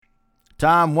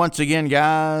Time once again,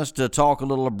 guys, to talk a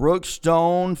little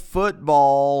Brookstone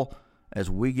football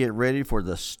as we get ready for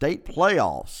the state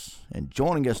playoffs. And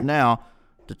joining us now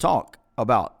to talk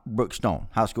about Brookstone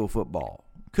High School football,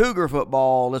 Cougar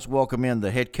football, let's welcome in the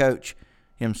head coach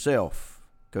himself,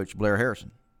 Coach Blair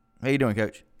Harrison. How you doing,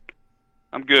 Coach?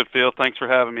 I'm good, Phil. Thanks for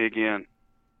having me again.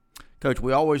 Coach,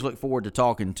 we always look forward to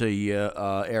talking to you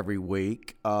every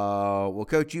week. Well,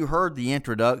 Coach, you heard the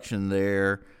introduction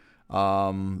there.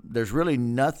 There's really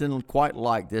nothing quite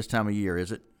like this time of year,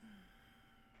 is it?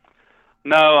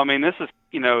 No, I mean, this is,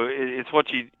 it's what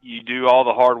you do all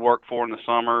the hard work for in the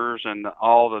summers and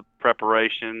all the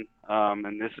preparation,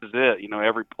 and this is it.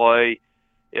 Every play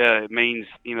it means,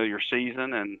 your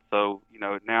season, and so,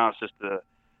 now it's just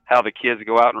how the kids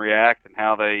go out and react and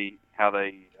how they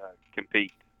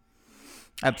compete.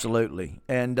 Absolutely.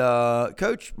 And,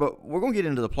 Coach, but we're going to get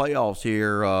into the playoffs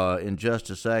here in just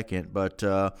a second, but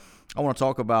I want to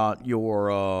talk about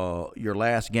your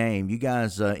last game. You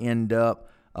guys end up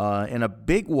in a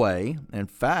big way. In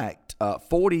fact,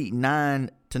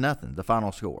 49-0, the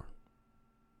final score.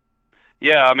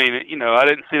 Yeah, I mean, I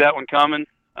didn't see that one coming,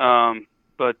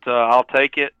 but I'll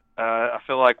take it. I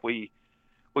feel like we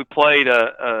played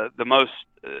the most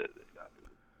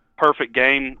perfect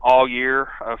game all year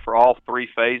for all three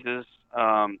phases,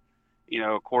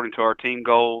 according to our team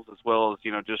goals, as well as,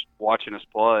 just watching us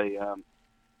play.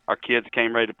 Our kids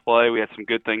came ready to play. We had some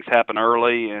good things happen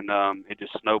early, and it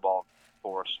just snowballed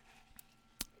for us.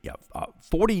 Yeah,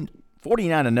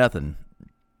 49-0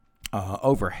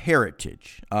 over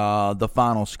Heritage, the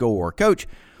final score. Coach,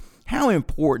 how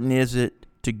important is it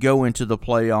to go into the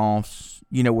playoffs,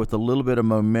 with a little bit of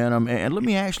momentum? And let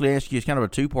me actually ask you, it's kind of a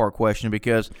two-part question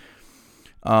because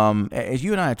as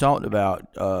you and I had talked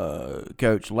about,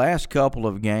 Coach, last couple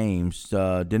of games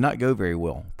did not go very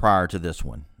well prior to this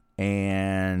one.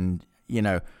 And,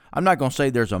 I'm not going to say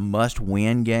there's a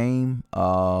must-win game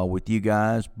with you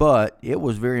guys, but it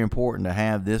was very important to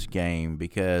have this game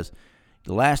because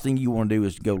the last thing you want to do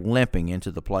is go limping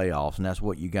into the playoffs, and that's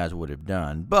what you guys would have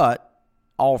done. But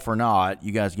all for naught,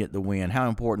 you guys get the win. How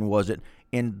important was it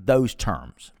in those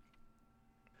terms?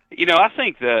 I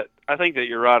think that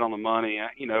you're right on the money. I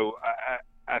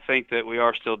think that we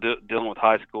are still dealing with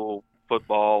high school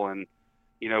football, and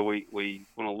we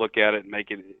want to look at it and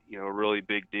make it a really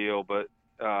big deal. But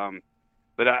I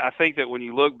think that when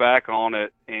you look back on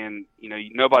it, and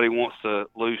nobody wants to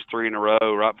lose three in a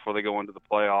row right before they go into the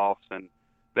playoffs, and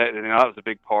that was a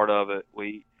big part of it.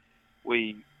 We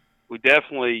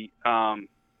definitely I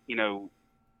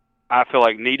feel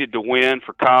like needed to win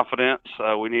for confidence.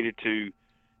 We needed to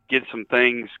get some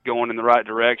things going in the right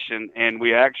direction, and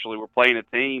we actually were playing a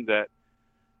team that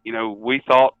we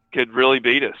thought could really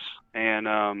beat us. And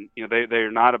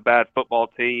they're not a bad football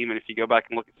team, and if you go back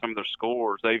and look at some of their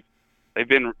scores, they've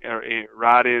been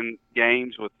right in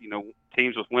games with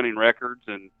teams with winning records,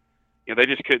 and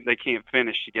they can't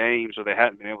finish games, or they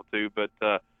hadn't been able to. But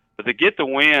to get the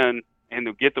win and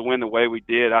to get the win the way we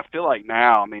did, I feel like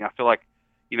now, as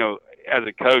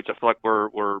a coach, I feel like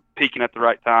we're peaking at the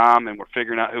right time, and we're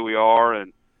figuring out who we are,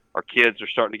 and our kids are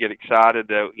starting to get excited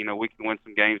that we can win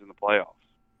some games in the playoffs.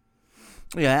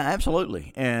 Yeah,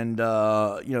 absolutely. And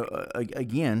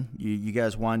again, you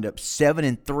guys wind up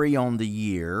 7-3 on the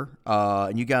year,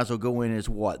 and you guys will go in as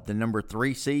what, the number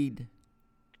 3 seed?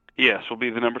 Yes, we'll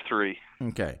be the number 3.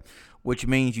 Okay, which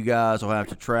means you guys will have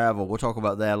to travel. We'll talk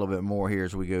about that a little bit more here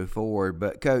as we go forward.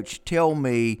 But Coach, tell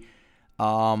me,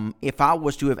 if I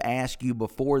was to have asked you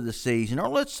before the season, or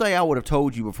let's say I would have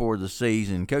told you before the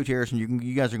season, Coach Harrison,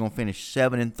 you guys are going to finish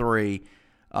 7-3.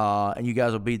 And you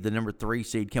guys will be the number 3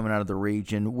 seed coming out of the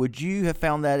region. Would you have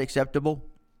found that acceptable?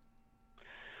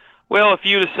 Well, if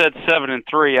you would have said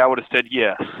 7-3, I would have said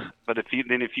yes. But if you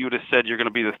would have said you're going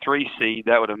to be the 3 seed,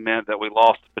 that would have meant that we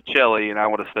lost to Pacelli, and I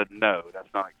would have said no,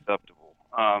 that's not acceptable.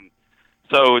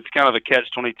 So it's kind of a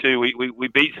catch-22. We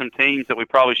beat some teams that we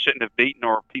probably shouldn't have beaten,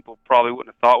 or people probably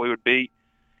wouldn't have thought we would beat,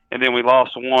 and then we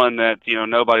lost one that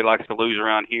nobody likes to lose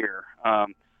around here.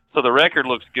 So the record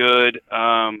looks good.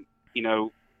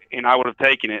 And I would have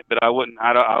taken it, but I wouldn't.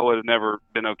 I would have never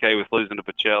been okay with losing to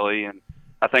Pacelli, and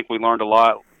I think we learned a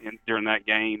lot during that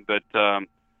game. But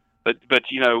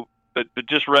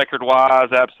just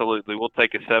record-wise, absolutely, we'll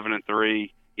take a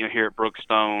 7-3. Here at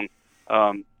Brookstone,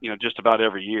 just about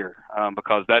every year,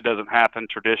 because that doesn't happen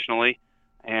traditionally.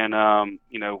 And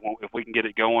if we can get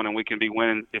it going, and we can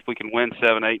if we can win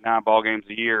 7, 8, 9 ball games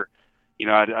a year,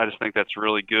 I just think that's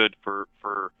really good for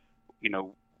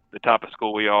the type of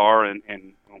school we are and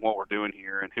what we're doing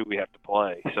here and who we have to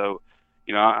play. So,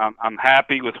 I'm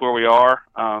happy with where we are.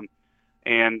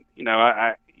 And,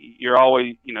 you're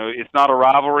always, it's not a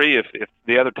rivalry if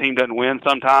the other team doesn't win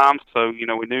sometimes. So,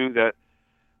 we knew that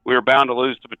we were bound to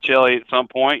lose to Pacelli at some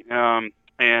point. And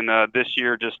this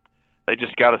year they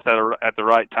just got us at the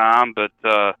right time. But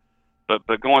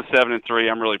going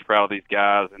 7-3, I'm really proud of these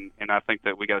guys, and I think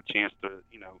that we got a chance to,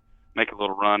 make a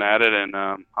little run at it, and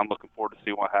I'm looking forward to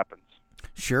see what happens.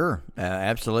 Sure,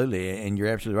 absolutely, and you're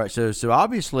absolutely right. So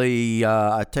obviously,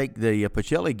 I take the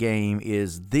Pacelli game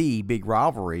is the big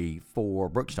rivalry for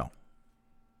Brookstone.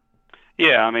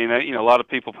 Yeah, I mean, a lot of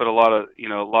people put a lot of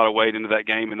weight into that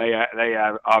game, and they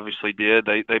obviously did.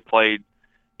 They played,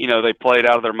 they played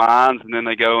out of their minds, and then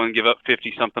they go and give up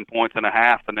 50-something points and a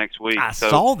half the next week. I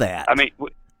saw that. I mean,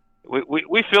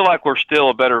 we feel like we're still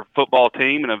a better football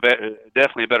team and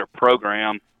definitely a better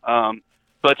program.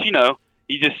 But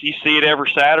you see it every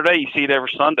Saturday, you see it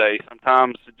every Sunday.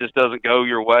 Sometimes it just doesn't go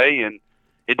your way, and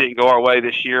it didn't go our way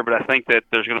this year. But I think that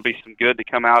there's going to be some good to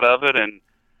come out of it, and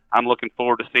I'm looking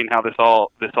forward to seeing how this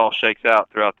all shakes out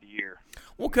throughout the year.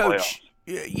 Well, Coach,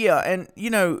 yeah, and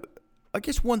I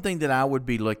guess one thing that I would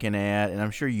be looking at, and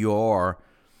I'm sure you are,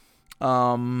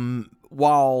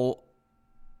 while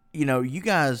you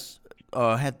guys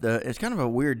had it's kind of a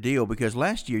weird deal because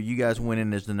last year you guys went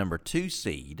in as the number 2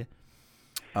 seed.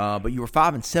 But you were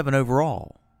 5-7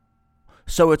 overall,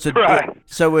 so it's right.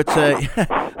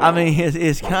 I mean,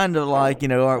 it's kind of like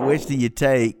which do you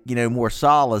take? More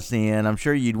solace in. I'm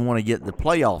sure you'd want to get the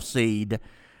playoff seed,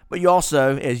 but you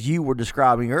also, as you were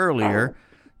describing earlier,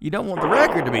 you don't want the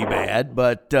record to be bad.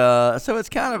 But so it's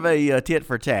kind of a tit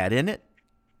for tat, isn't it?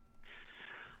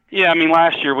 Yeah, I mean,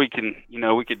 last year we could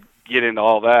get into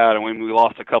all that, and when we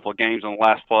lost a couple of games on the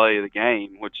last play of the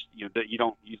game, which you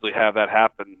don't usually have that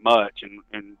happen much,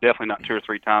 and definitely not 2 or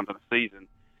 3 times in a season.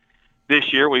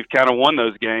 This year we've kind of won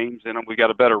those games, and we got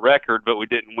a better record, but we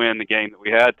didn't win the game that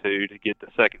we had to get the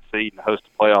 2nd seed and host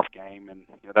a playoff game, and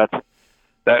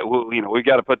we've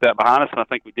got to put that behind us, and I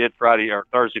think we did Friday or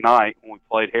Thursday night when we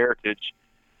played Heritage.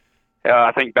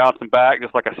 I think bouncing back,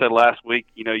 just like I said last week,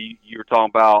 you were talking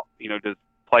about does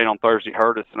playing on Thursday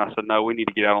hurt us, and I said, no, we need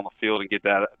to get out on the field and get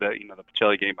that the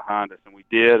Pacelli game behind us, and we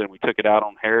did, and we took it out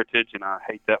on Heritage, and I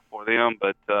hate that for them,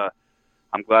 but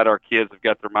I'm glad our kids have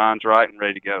got their minds right and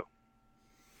ready to go.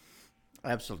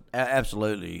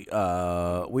 Absolutely.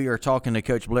 We are talking to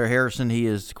Coach Blair Harrison. He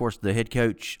is, of course, the head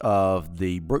coach of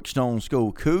the Brookstone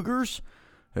School Cougars,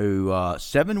 who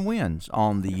 7 wins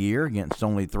on the year against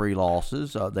only 3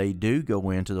 losses. They do go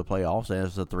into the playoffs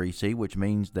as a 3 seed, which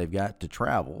means they've got to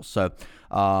travel. So,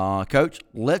 Coach,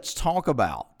 let's talk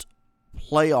about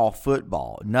playoff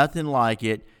football. Nothing like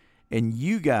it. And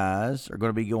you guys are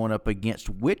going to be going up against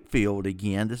Whitfield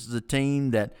again. This is a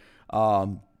team that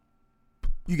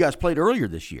you guys played earlier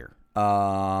this year.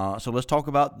 So let's talk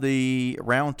about the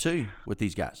round 2 with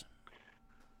these guys.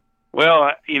 Well,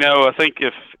 I think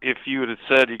if you would have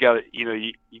said you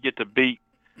get to beat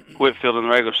Whitfield in the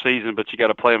regular season, but you got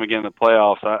to play them again in the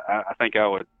playoffs, I think I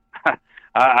would.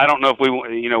 I don't know if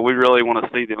we really want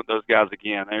to see those guys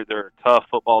again. They're a tough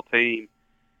football team.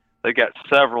 They've got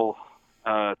several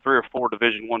 3 or 4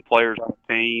 Division I players on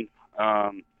the team.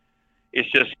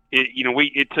 It's just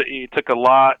it took a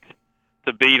lot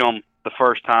to beat them the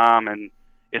first time, and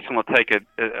it's going to take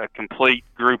a complete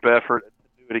group effort to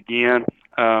do it again.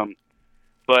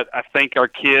 But I think our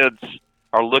kids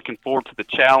are looking forward to the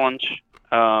challenge.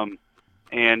 And,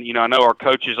 I know our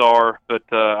coaches are, but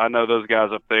I know those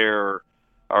guys up there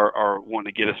are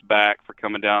wanting to get us back for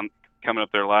coming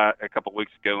up there a couple of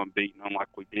weeks ago and beating them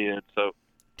like we did. So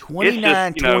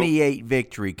 29-28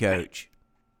 victory, Coach.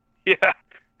 Yeah,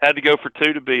 had to go for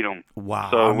 2 to beat them. Wow,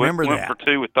 so I remember went for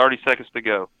 2 with 30 seconds to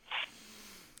go.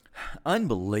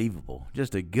 Unbelievable.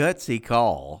 Just a gutsy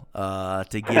call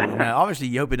to get it. Now, obviously,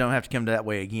 you hope it don't have to come to that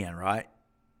way again, right?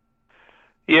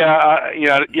 Yeah,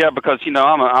 because,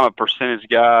 I'm a percentage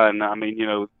guy, and, I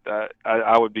mean,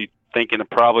 I would be thinking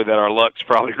probably that our luck's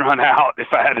probably run out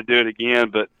if I had to do it again.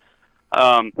 But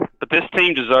this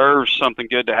team deserves something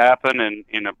good to happen,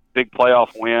 and a big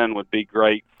playoff win would be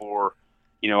great for,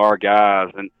 our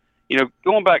guys. And,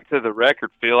 going back to the record,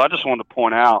 Phil, I just wanted to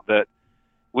point out that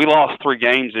we lost 3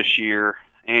 games this year,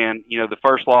 and the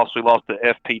first loss we lost to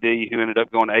FPD, who ended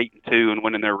up going 8-2 and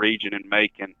winning their region in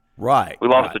Macon. Right. We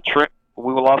lost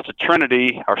to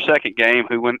Trinity, our second game,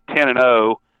 who went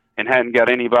 10-0 and hadn't got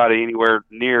anybody anywhere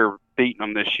near beating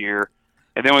them this year.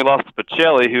 And then we lost to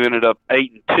Pacelli, who ended up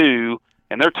 8-2,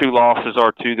 and their 2 losses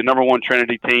are to the number 1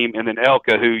 Trinity team, and then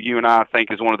Elka, who you and I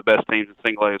think is one of the best teams in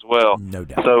Single A as well. No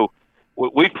doubt. So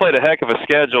we've played a heck of a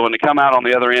schedule, and to come out on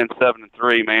the other end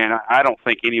 7-3, man, I don't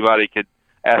think anybody could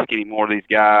ask any more of these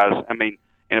guys. I mean,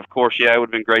 and of course, it would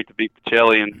have been great to beat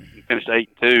Pacelli and finish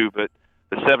 8-2, but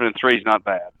the 7-3 is not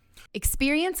bad.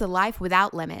 Experience a life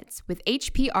without limits with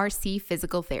HPRC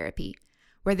Physical Therapy.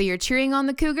 Whether you're cheering on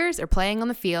the Cougars or playing on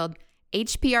the field,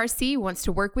 HPRC wants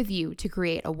to work with you to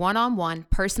create a one-on-one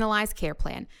personalized care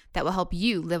plan that will help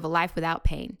you live a life without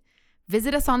pain.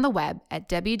 Visit us on the web at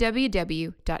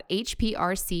www.hprc.net.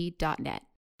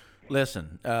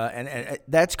 Listen, and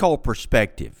that's called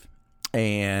perspective.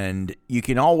 And you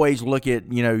can always look at,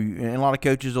 and a lot of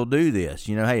coaches will do this.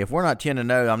 Hey, if we're not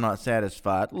 10-0, I'm not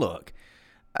satisfied. Look,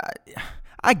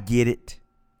 I get it.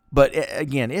 But,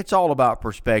 again, it's all about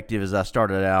perspective, as I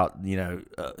started out,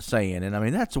 saying. And, I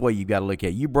mean, that's the way you've got to look at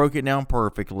it. You broke it down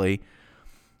perfectly.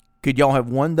 Could y'all have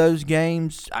won those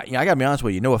games? I got to be honest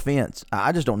with you, no offense.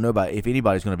 I just don't know about if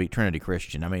anybody's going to beat Trinity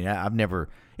Christian. I mean,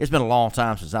 it's been a long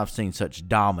time since I've seen such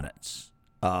dominance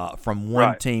from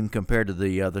one team compared to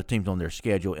the other teams on their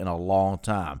schedule in a long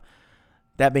time.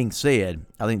 That being said,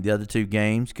 I think the other two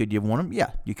games, could you have won them?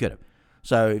 Yeah, you could have.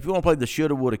 So if you want to play the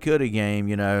shoulda, woulda, coulda game,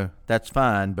 that's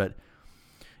fine. But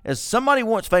as somebody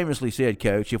once famously said,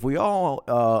 Coach, if we all,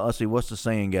 let's see, what's the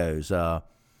saying goes?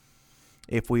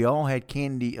 If we all had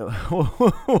candy,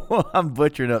 I'm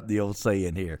butchering up the old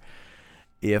saying here.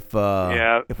 If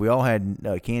we all had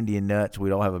candy and nuts,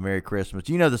 we'd all have a Merry Christmas.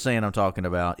 You know the saying I'm talking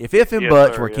about. If and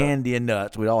buts were candy and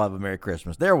nuts, we'd all have a Merry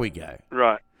Christmas. There we go.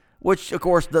 Right. Which, of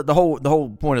course, the whole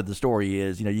point of the story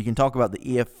is, you can talk about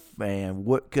the if and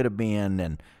what could have been,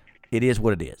 and it is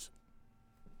what it is.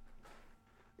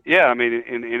 Yeah, I mean,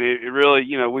 and it really,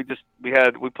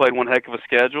 we played one heck of a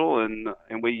schedule, and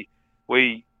we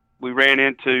ran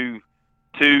into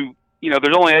two.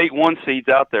 There's only 8 1 seeds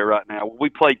out there right now. We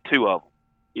played 2 of them.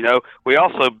 We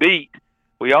also beat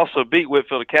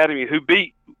Whitfield Academy, who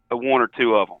beat 1 or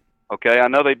 2 of them. Okay, I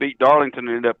know they beat Darlington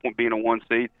and ended up being a 1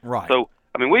 seed. Right. So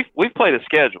I mean, we've played a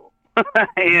schedule,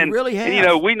 and you really have.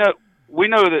 And, we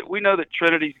know that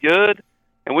Trinity's good,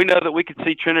 and we know that we could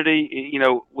see Trinity.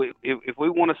 If we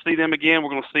want to see them again, we're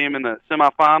going to see them in the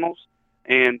semifinals,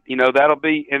 and that'll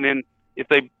be. And then if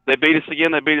they beat us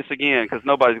again, they beat us again because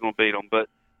nobody's going to beat them. But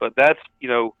that's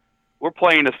we're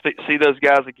playing to see those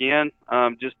guys again,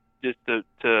 just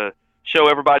to show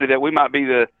everybody that we might be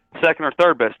the second or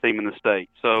third best team in the state.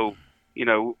 So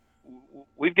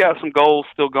we've got some goals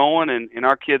still going, and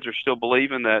our kids are still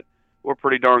believing that we're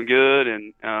pretty darn good,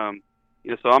 and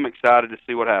so I'm excited to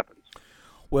see what happens.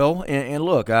 Well, and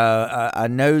look, I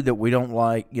know that we don't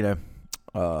like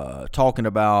talking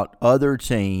about other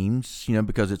teams,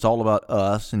 because it's all about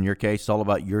us. In your case, it's all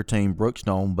about your team,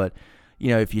 Brookstone. But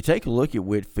if you take a look at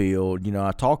Whitfield,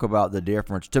 I talk about the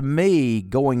difference. To me,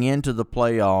 going into the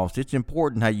playoffs, it's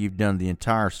important how you've done the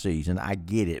entire season. I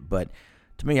get it, but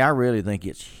to me, I really think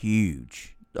it's huge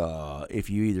if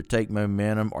you either take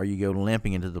momentum or you go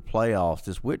limping into the playoffs.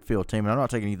 This Whitfield team, and I'm not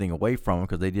taking anything away from them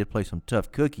because they did play some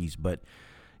tough cookies, but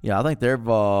I think they've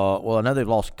I know they've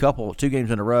lost 2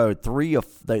 games in a row.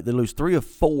 They lose 3 of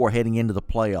 4 heading into the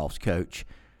playoffs, Coach.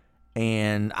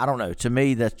 And I don't know. To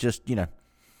me, that's just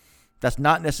that's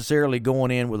not necessarily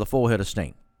going in with a full head of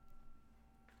steam.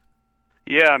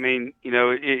 Yeah, I mean,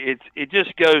 it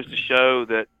just goes to show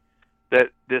that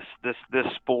this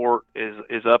sport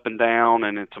is up and down,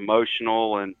 and it's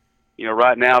emotional, and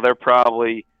right now they're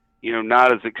probably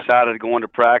not as excited going to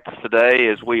practice today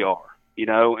as we are,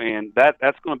 and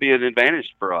that's going to be an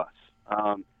advantage for us.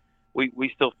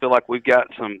 We still feel like we've got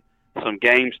some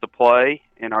games to play,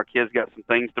 and our kids got some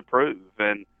things to prove,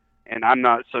 and I'm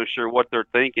not so sure what they're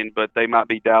thinking, but they might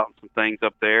be doubting some things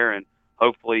up there, and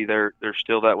hopefully they're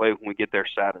still that way when we get there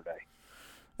Saturday.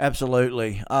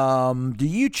 Absolutely. Do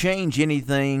you change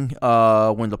anything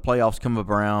when the playoffs come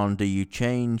around? Do you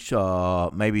change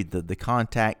maybe the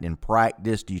contact in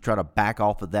practice? Do you try to back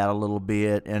off of that a little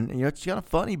bit? And it's kind of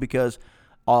funny because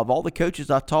of all the coaches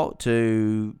I talk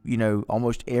to,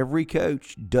 almost every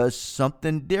coach does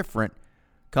something different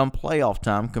come playoff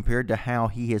time compared to how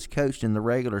he has coached in the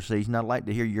regular season. I'd like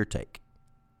to hear your take.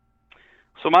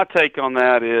 So my take on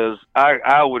that is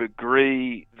I would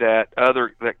agree that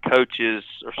coaches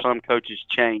or some coaches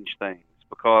change things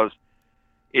because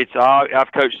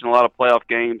I've coached in a lot of playoff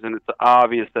games, and it's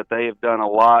obvious that they have done a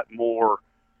lot more,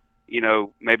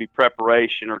 maybe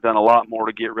preparation or done a lot more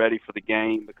to get ready for the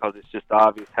game because it's just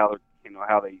obvious how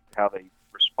they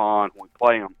respond when we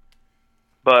play them.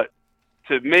 But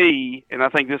to me, and I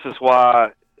think this is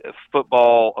why a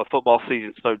football season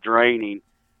is so draining.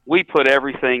 We put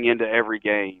everything into every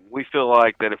game. We feel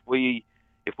like that if we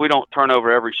don't turn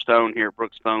over every stone here at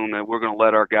Brookstone, then we're going to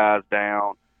let our guys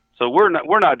down. So we're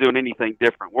not doing anything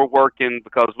different. We're working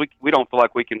because we don't feel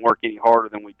like we can work any harder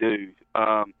than we do.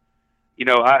 I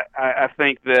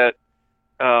think that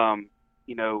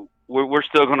we're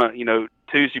still going to,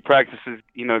 Tuesday practices,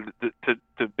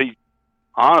 to be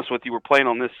honest with you, we're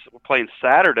playing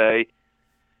Saturday.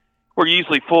 We're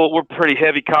usually full. We're pretty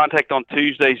heavy contact on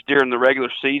Tuesdays during the regular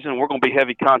season. We're going to be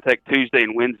heavy contact Tuesday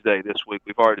and Wednesday this week.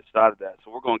 We've already decided that.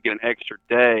 So we're going to get an extra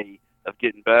day of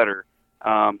getting better,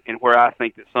 and where I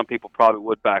think that some people probably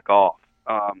would back off.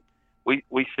 We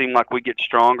seem like we get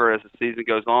stronger as the season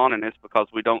goes on, and it's because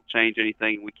we don't change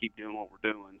anything and we keep doing what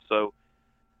we're doing. So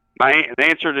the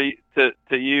answer to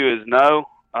you is no.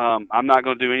 I'm not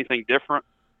going to do anything different.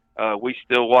 We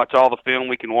still watch all the film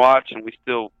we can watch, and we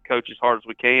still coach as hard as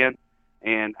we can.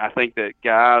 And I think that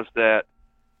guys that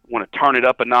want to turn it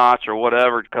up a notch or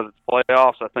whatever because it's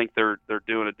playoffs, I think they're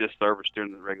doing a disservice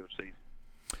during the regular season.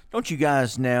 Don't you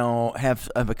guys now have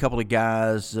a couple of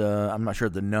guys? I'm not sure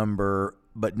the number,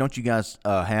 but don't you guys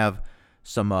have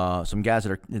some guys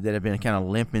that have been kind of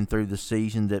limping through the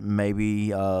season that maybe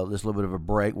this little bit of a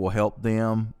break will help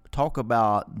them? Talk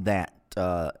about that,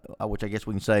 which I guess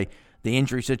we can say the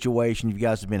injury situation. You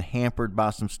guys have been hampered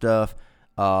by some stuff,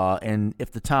 and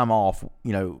if the time off,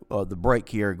 the break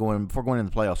here before going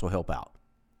into the playoffs will help out.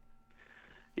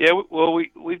 Yeah, well,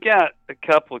 we've got a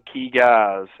couple of key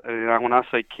guys. And when I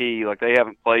say key, like they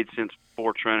haven't played since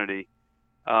before Trinity,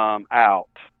 out.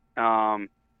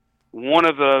 One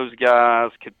of those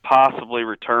guys could possibly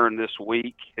return this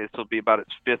week. This will be about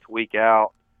its 5th week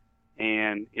out,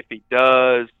 and if he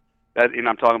does, and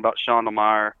I'm talking about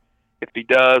Schondelmeyer. If he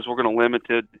does, we're going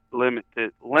to limit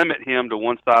him to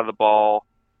one side of the ball.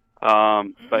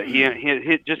 But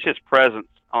just his presence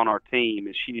on our team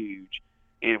is huge.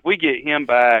 And if we get him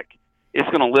back, it's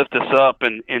going to lift us up,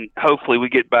 and hopefully we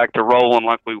get back to rolling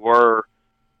like we were.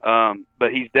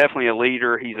 But he's definitely a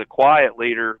leader. He's a quiet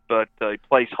leader, but he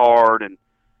plays hard and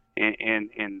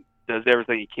does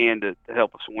everything he can to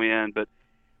help us win. But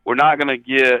we're not going to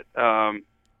get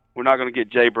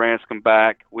Jay Branscombe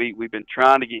back. We've been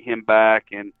trying to get him back,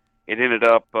 and it ended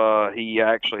up he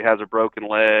actually has a broken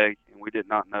leg, and we did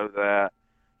not know that.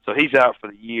 So he's out for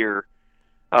the year.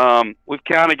 We've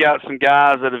kind of got some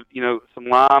guys that have, some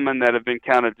linemen that have been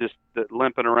kind of just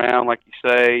limping around, like you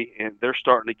say, and they're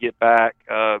starting to get back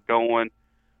going.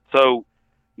 So,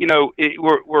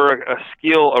 we're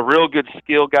a real good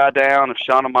skill guy down. If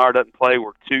Schondelmeyer doesn't play,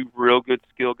 we're 2 real good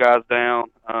skill guys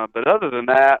down. But other than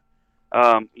that,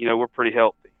 we're pretty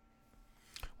healthy.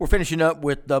 We're finishing up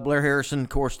with Blair Harrison, of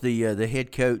course, the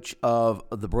head coach of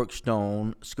the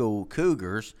Brookstone School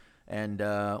Cougars. And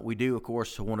we do, of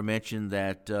course, want to mention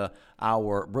that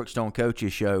our Brookstone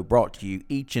Coaches Show brought to you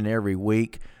each and every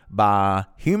week by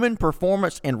Human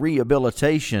Performance and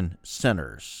Rehabilitation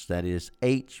Centers. That is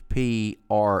HPRC.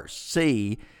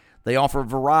 They offer a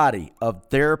variety of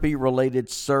therapy-related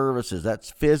services. That's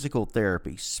physical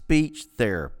therapy, speech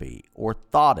therapy,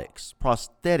 orthotics,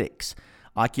 prosthetics,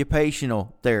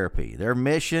 occupational therapy. Their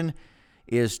mission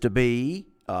is to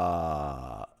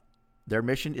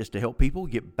help people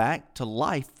get back to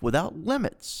life without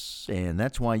limits. And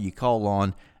that's why you call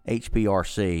on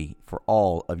HPRC for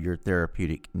all of your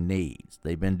therapeutic needs.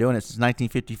 They've been doing it since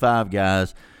 1955,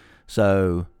 guys.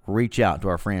 So reach out to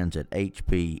our friends at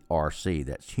HPRC.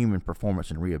 That's Human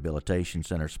Performance and Rehabilitation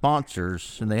Center,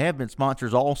 sponsors, and they have been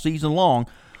sponsors all season long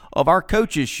of our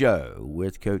Coaches Show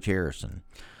with Coach Harrison.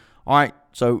 All right,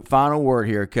 so final word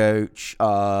here, Coach.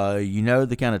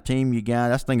 The kind of team you got.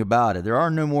 That's the thing about it. There are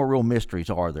no more real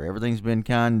mysteries, are there? Everything's been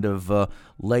kind of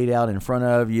laid out in front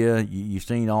of you. You've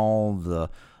seen all the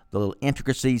little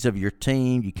intricacies of your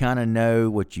team. You kind of know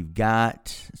what you've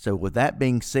got. So with that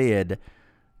being said,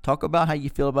 talk about how you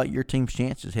feel about your team's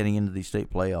chances heading into these state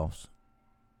playoffs.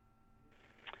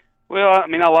 Well, I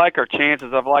like our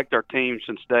chances. I've liked our team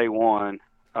since day one.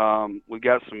 We've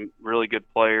got some really good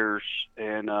players,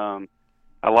 and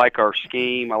I like our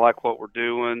scheme. I like what we're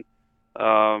doing. So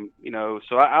I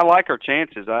like our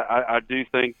chances. I do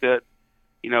think that,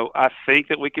 I think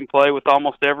that we can play with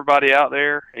almost everybody out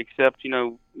there except,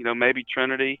 maybe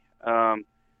Trinity.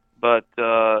 But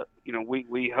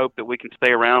we hope that we can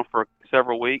stay around for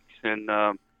several weeks and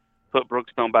put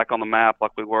Brookstone back on the map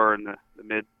like we were in the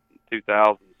mid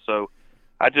 2000s. So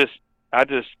I'm just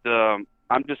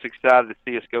excited to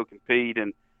see us go compete,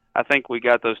 and I think we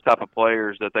got those type of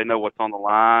players that they know what's on the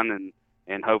line,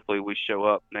 and hopefully we show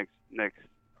up this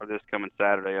coming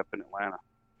Saturday up in Atlanta.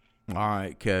 All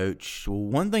right, Coach. Well,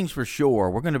 one thing's for sure,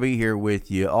 we're going to be here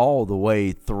with you all the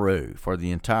way through for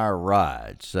the entire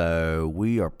ride. So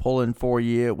we are pulling for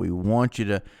you. We want you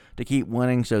to keep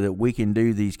winning so that we can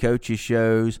do these coaches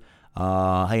shows.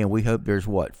 And we hope there's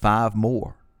 5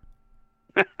 more.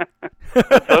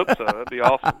 Let's hope so. That'd be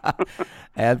awesome.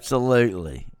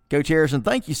 Absolutely. Coach Harrison,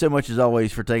 thank you so much as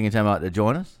always for taking time out to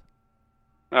join us.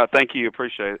 Thank you.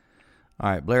 Appreciate it. All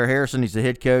right, Blair Harrison, he's the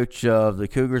head coach of the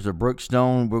Cougars of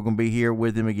Brookstone. We're going to be here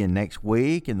with him again next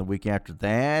week and the week after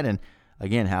that. And,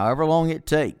 again, however long it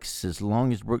takes, as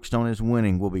long as Brookstone is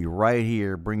winning, we'll be right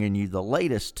here bringing you the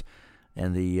latest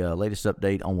and the latest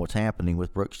update on what's happening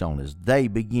with Brookstone as they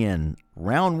begin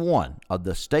round 1 of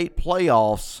the state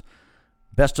playoffs.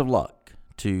 Best of luck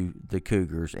to the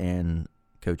Cougars and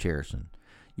Coach Harrison.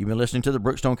 You've been listening to the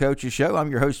Brookstone Coaches Show. I'm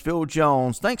your host, Phil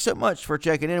Jones. Thanks so much for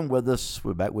checking in with us.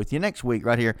 We're back with you next week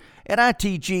right here at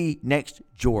ITG Next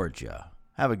Georgia.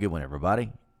 Have a good one,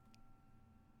 everybody.